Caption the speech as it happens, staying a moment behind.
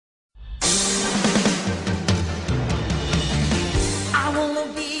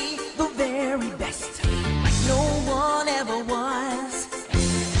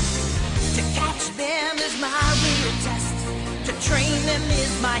them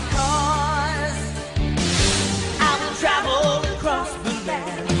is my cause. I will travel across the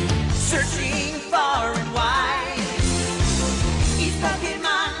land, searching far and wide. Each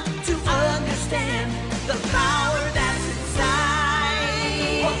Pokemon to understand the power that's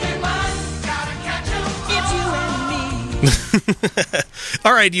inside. Pokemon, gotta catch 'em. It's you and me.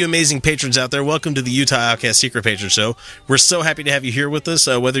 All right, you amazing patrons out there, welcome to the Utah Outcast Secret Patron Show. We're so happy to have you here with us,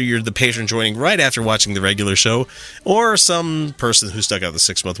 whether you're the patron joining right after watching the regular show, or some person who stuck out the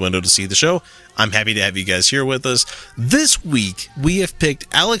 6-month window to see the show. I'm happy to have you guys here with us. This week, we have picked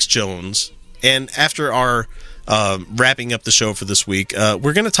Alex Jones, and after our wrapping up the show for this week,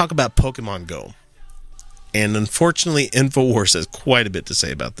 we're going to talk about Pokemon Go. And unfortunately, InfoWars has quite a bit to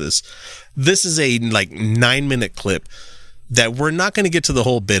say about this. This is a 9-minute clip that we're not going to get to the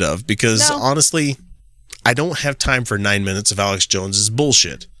whole bit of because, honestly, I don't have time for 9 minutes of Alex Jones's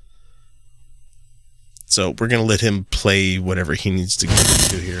bullshit. So we're going to let him play whatever he needs to get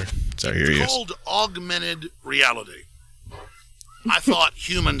into here. So here he is. It's called augmented reality. I thought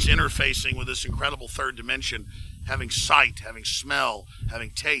humans interfacing with this incredible third dimension, having sight, having smell, having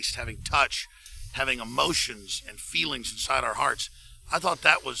taste, having touch, having emotions and feelings inside our hearts, I thought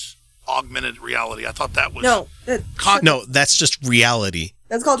that was augmented reality. I thought that was... No, that's just reality.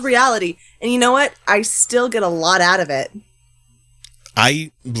 That's called reality. And you know what? I still get a lot out of it.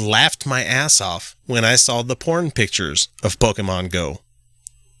 I laughed my ass off when I saw the porn pictures of Pokemon Go,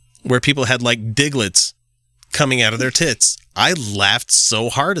 where people had Diglets coming out of their tits. I laughed so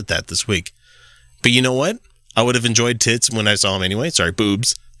hard at that this week. But you know what? I would have enjoyed tits when I saw them anyway. Sorry,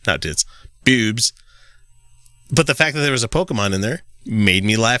 boobs. Not tits. Boobs. But the fact that there was a Pokemon in there made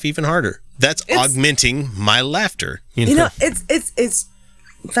me laugh even harder. That's augmenting my laughter. You know, it's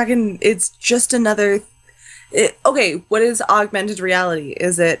just another... okay, what is augmented reality?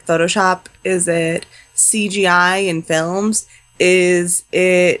 Is it Photoshop? Is it CGI in films? Is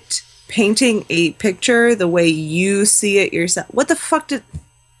it painting a picture the way you see it yourself? What the fuck did...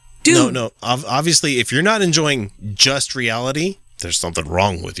 Dude. No. Obviously, if you're not enjoying just reality, there's something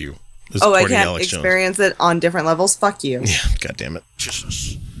wrong with you. I can't experience it on different levels? Fuck you. Yeah, God damn it.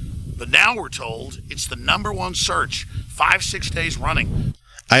 But now we're told it's the #1 search 5-6 days running.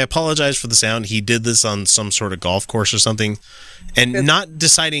 I apologize for the sound. He did this on some sort of golf course or something, and not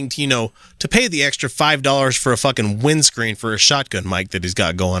deciding to, to pay the extra $5 for a fucking windscreen for a shotgun mic that he's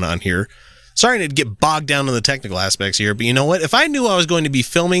got going on here. Sorry to get bogged down in the technical aspects here, but you know what? If I knew I was going to be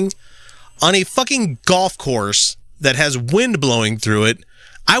filming on a fucking golf course that has wind blowing through it,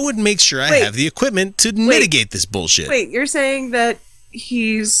 I would make sure I have the equipment to mitigate this bullshit. Wait, you're saying that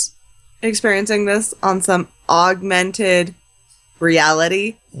he's experiencing this on some augmented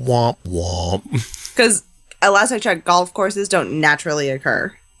reality? Womp womp. Because last I checked, golf courses don't naturally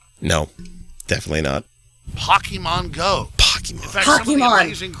occur. No, definitely not. Pokemon Go. Pokemon. In fact, some of the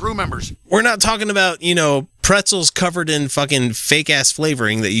amazing crew members. We're not talking about, pretzels covered in fucking fake-ass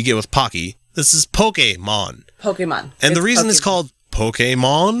flavoring that you get with Pocky. This is Pokemon. And the reason it's called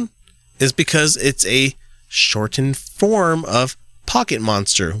Pokemon is because it's a shortened form of Pocket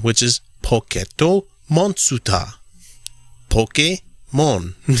Monster, which is Poketo Monsuta.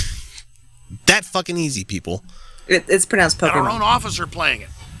 Pokemon. That fucking easy, people. It's pronounced Pokemon. And our own officer playing it.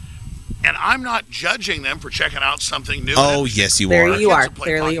 And I'm not judging them for checking out something new. Oh, yes, you are.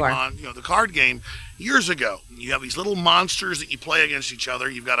 Clearly you are. The card game years ago. You have these little monsters that you play against each other.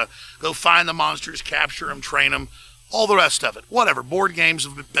 You've got to go find the monsters, capture them, train them, all the rest of it. Whatever. Board games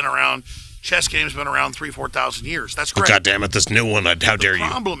have been around. Chess games have been around 3,000-4,000 years. That's great. God damn it, this new one. How dare you? The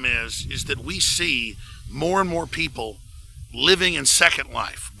problem is that we see more and more people living in Second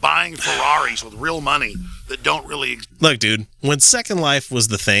Life, buying Ferraris with real money that don't really exist. Look, dude, when Second Life was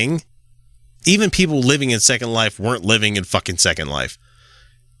the thing, even people living in Second Life weren't living in fucking Second Life.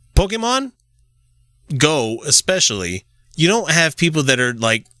 Pokemon Go, especially, you don't have people that are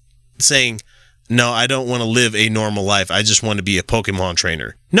saying, no, I don't want to live a normal life. I just want to be a Pokemon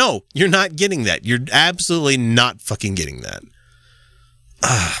trainer. No, you're not getting that. You're absolutely not fucking getting that.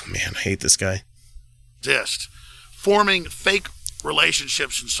 Ah, man, I hate this guy. Forming fake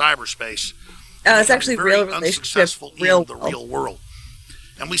relationships in cyberspace. It's actually real relationships in the real world.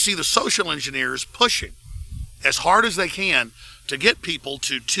 And we see the social engineers pushing as hard as they can to get people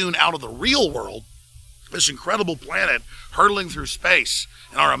to tune out of the real world, this incredible planet hurtling through space,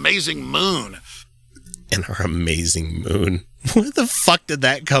 and our amazing moon. Where the fuck did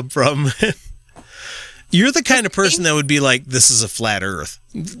that come from? You're the kind of person that would be like, this is a flat earth.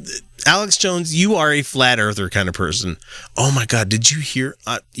 Alex Jones, you are a flat earther kind of person. Oh my God, did you hear?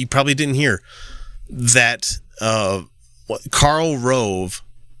 You probably didn't hear that Karl Rove.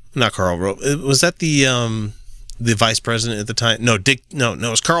 Not Karl Rove. Was that the the vice president at the time. No, it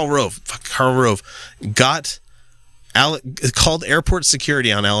was Karl Rove. Fuck, Karl Rove called airport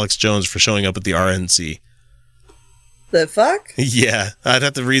security on Alex Jones for showing up at the RNC. The fuck? Yeah, I'd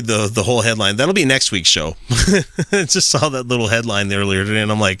have to read the whole headline. That'll be next week's show. I just saw that little headline earlier today,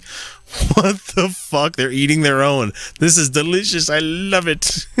 and I'm like, what the fuck? They're eating their own. This is delicious. I love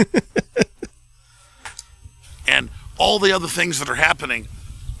it. And all the other things that are happening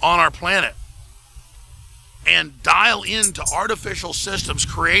on our planet. And dial into artificial systems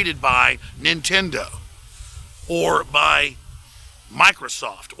created by Nintendo or by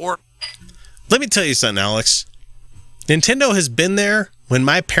Microsoft or... Let me tell you something, Alex. Nintendo has been there when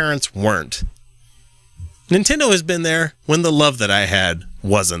my parents weren't. Nintendo has been there when the love that I had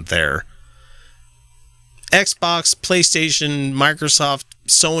wasn't there. Xbox, PlayStation, Microsoft,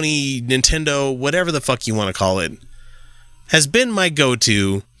 Sony, Nintendo, whatever the fuck you want to call it, has been my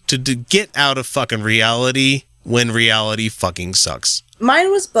go-to to get out of fucking reality when reality fucking sucks. Mine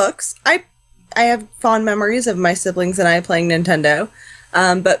was books. I have fond memories of my siblings and I playing Nintendo,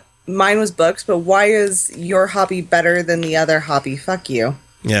 but mine was books. But why is your hobby better than the other hobby? Fuck you.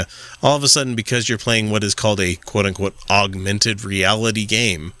 Yeah, all of a sudden, because you're playing what is called a quote-unquote augmented reality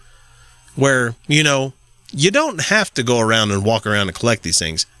game, where, you know, you don't have to go around and walk around and collect these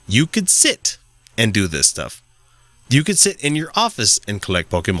things. You could sit and do this stuff. You could sit in your office and collect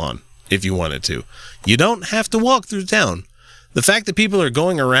Pokemon if you wanted to. You don't have to walk through town. The fact that people are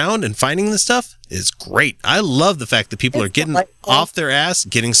going around and finding this stuff is great. I love the fact that people are getting off their ass,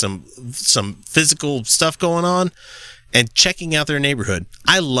 getting some physical stuff going on, and checking out their neighborhood.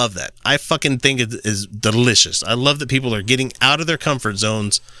 I love that. I fucking think it is delicious. I love that people are getting out of their comfort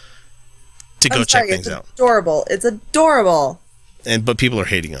zones to go check things out. It's adorable. It's adorable. But people are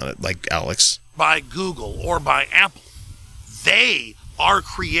hating on it, like Alex. By Google or by Apple. They are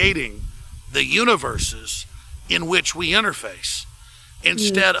creating the universes in which we interface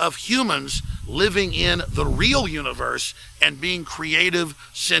instead of humans living in the real universe and being creative,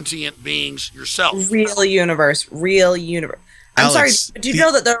 sentient beings yourself. Real universe. I'm Alex, sorry, do you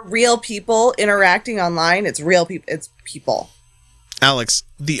know that the real people interacting online, it's real people, it's people. Alex,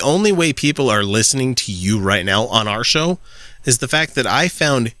 the only way people are listening to you right now on our show is the fact that I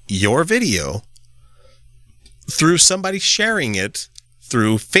found your video through somebody sharing it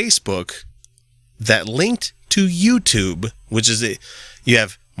through Facebook that linked to YouTube, which is you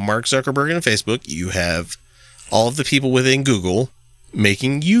have Mark Zuckerberg on Facebook, you have all of the people within Google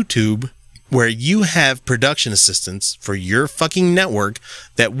making YouTube, where you have production assistants for your fucking network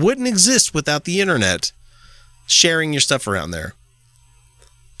that wouldn't exist without the internet, sharing your stuff around there.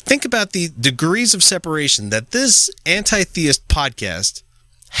 Think about the degrees of separation that this anti-theist podcast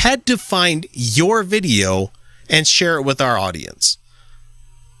had to find your video and share it with our audience.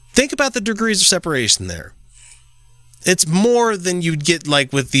 Think about the degrees of separation there. It's more than you'd get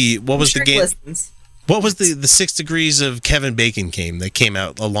like with the, what was the game? What was the 6 Degrees of Kevin Bacon game that came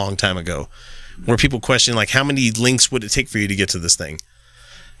out a long time ago, where people question like, how many links would it take for you to get to this thing?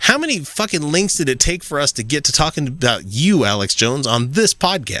 How many fucking links did it take for us to get to talking about you, Alex Jones, on this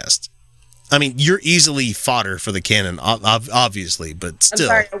podcast? I mean, you're easily fodder for the cannon, obviously, but still.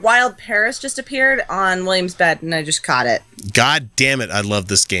 I'm sorry, a wild Paris just appeared on William's bed, and I just caught it. God damn it, I love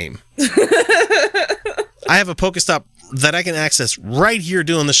this game. I have a Pokestop that I can access right here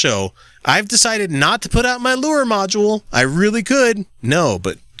doing the show. I've decided not to put out my lure module. I really could. No,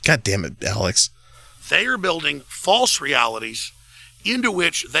 but God damn it, Alex. They are building false realities into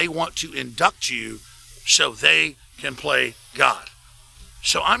which they want to induct you so they can play God.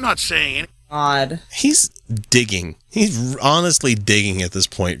 So I'm not saying any... God. He's digging. He's honestly digging at this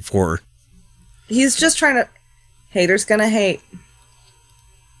point for... He's just trying to... Haters gonna hate.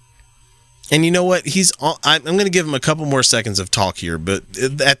 And you know what? I'm going to give him a couple more seconds of talk here, but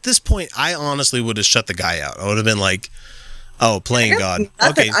at this point, I honestly would have shut the guy out. I would have been like, oh, playing God.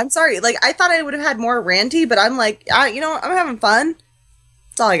 Nothing. Okay. I'm sorry. Like, I thought I would have had more ranty, but I'm like, you know what? I'm having fun.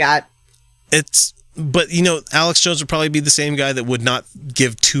 That's all I got. But, you know, Alex Jones would probably be the same guy that would not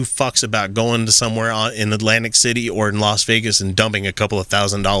give 2 fucks about going to somewhere in Atlantic City or in Las Vegas and dumping a couple of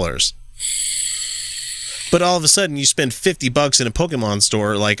 $1,000s. But all of a sudden, you spend $50 in a Pokemon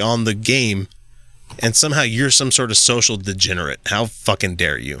store, like on the game, and somehow you're some sort of social degenerate. How fucking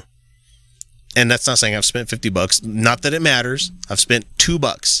dare you? And that's not saying I've spent $50. Not that it matters. I've spent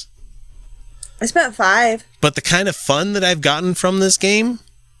 $2. I spent $5. But the kind of fun that I've gotten from this game,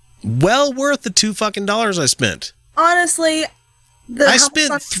 well worth the $2 fucking I spent. Honestly, I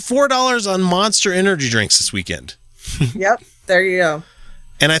spent $4 on Monster energy drinks this weekend. Yep, there you go.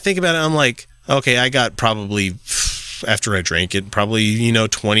 And I think about it, I'm like, okay, I got probably after I drank it, probably,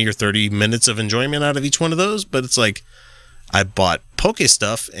 20 or 30 minutes of enjoyment out of each one of those. But it's like, I bought Poke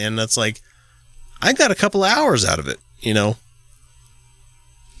stuff, and that's like, I got a couple of hours out of it,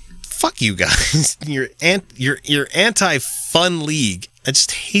 Fuck you guys. You're anti-fun league. I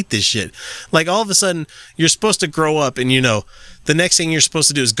just hate this shit. Like, all of a sudden, you're supposed to grow up, and the next thing you're supposed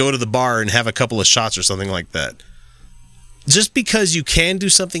to do is go to the bar and have a couple of shots or something like that. Just because you can do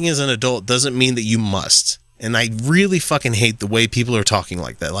something as an adult doesn't mean that you must. And I really fucking hate the way people are talking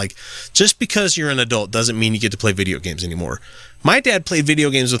like that. Like, just because you're an adult doesn't mean you get to play video games anymore. My dad played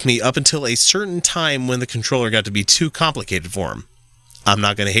video games with me up until a certain time when the controller got to be too complicated for him. I'm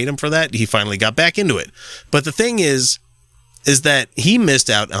not going to hate him for that. He finally got back into it. But the thing is that he missed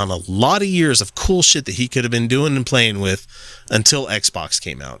out on a lot of years of cool shit that he could have been doing and playing with until Xbox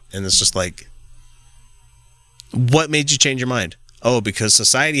came out. And it's just like, what made you change your mind? Oh, because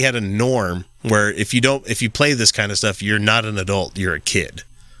society had a norm where if you play this kind of stuff, you're not an adult, you're a kid.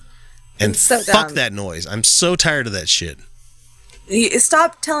 And so fuck dumb. that noise. I'm so tired of that shit.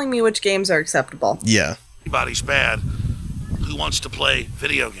 Stop telling me which games are acceptable. Yeah. Anybody's bad who wants to play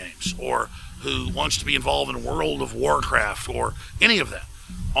video games or who wants to be involved in World of Warcraft or any of that.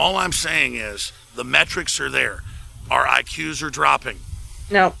 All I'm saying is the metrics are there. Our IQs are dropping.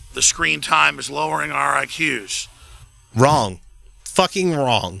 No. The screen time is lowering our IQs. Wrong. Fucking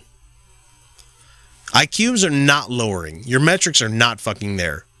wrong. IQs are not lowering. Your metrics are not fucking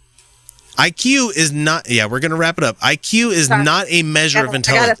there. IQ is not... Yeah, we're going to wrap it up. IQ is not a measure of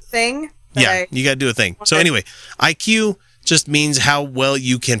intelligence. I got a thing. Yeah, you got to do a thing. Okay. So anyway, IQ just means how well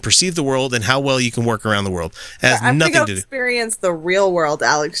you can perceive the world and how well you can work around the world. It has nothing to do. Experience the real world,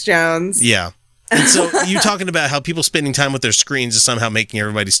 Alex Jones. Yeah. And so you talking about how people spending time with their screens is somehow making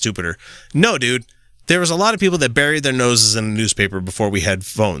everybody stupider. No, dude. There was a lot of people that buried their noses in a newspaper before we had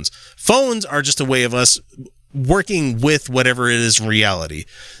phones. Phones are just a way of us working with whatever it is reality.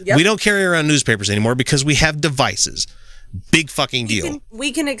 Yep. We don't carry around newspapers anymore because we have devices. Big fucking deal.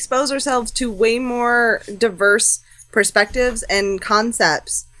 We can expose ourselves to way more diverse perspectives and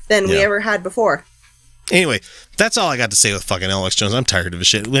concepts than we ever had before. Anyway, that's all I got to say with fucking Alex Jones. I'm tired of his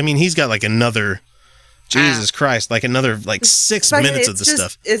shit. I mean, he's got like another... Jesus Christ, like another 6 minutes of this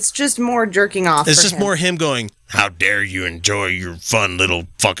stuff. It's just more jerking off. It's just more him going, how dare you enjoy your fun little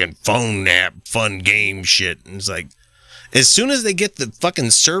fucking phone nap, fun game shit. And it's like, as soon as they get the fucking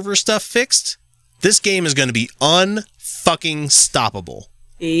server stuff fixed, this game is going to be unfucking stoppable.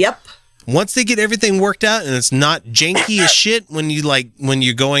 Yep. Once they get everything worked out and it's not janky as shit when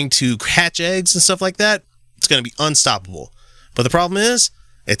you're going to hatch eggs and stuff like that, it's going to be unstoppable. But the problem is,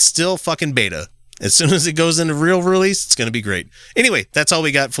 it's still fucking beta. As soon as it goes into real release, it's going to be great. Anyway, that's all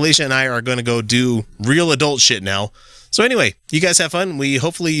we got. Felicia and I are going to go do real adult shit now. So anyway, you guys have fun. We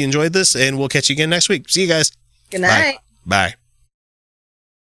hopefully enjoyed this, and we'll catch you again next week. See you guys. Good night. Bye. Bye.